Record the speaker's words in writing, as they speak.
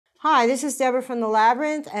Hi, this is Deborah from the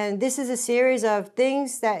Labyrinth, and this is a series of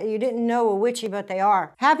things that you didn't know were witchy, but they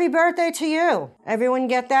are. Happy birthday to you. Everyone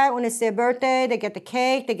get that when it's their birthday? They get the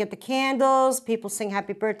cake, they get the candles, people sing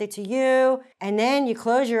happy birthday to you, and then you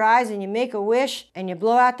close your eyes and you make a wish and you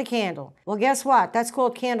blow out the candle. Well, guess what? That's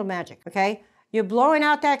called candle magic, okay? You're blowing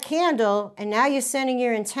out that candle, and now you're sending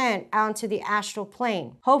your intent out into the astral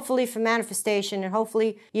plane, hopefully for manifestation, and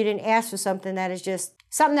hopefully you didn't ask for something that is just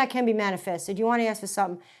something that can be manifested. You want to ask for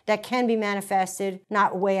something that can be manifested,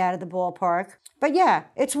 not way out of the ballpark. But yeah,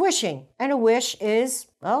 it's wishing. And a wish is,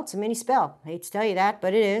 well, it's a mini spell. I hate to tell you that,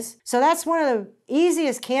 but it is. So that's one of the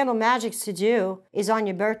easiest candle magics to do is on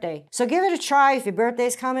your birthday. So give it a try if your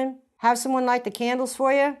birthday's coming. Have someone light the candles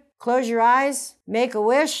for you. Close your eyes, make a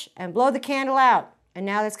wish, and blow the candle out. And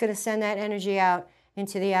now that's going to send that energy out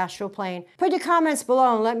into the astral plane. Put your comments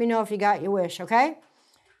below and let me know if you got your wish, okay?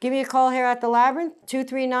 Give me a call here at the Labyrinth,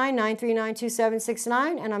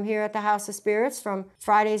 239-939-2769, and I'm here at the House of Spirits from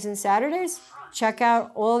Fridays and Saturdays. Check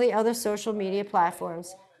out all the other social media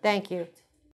platforms. Thank you.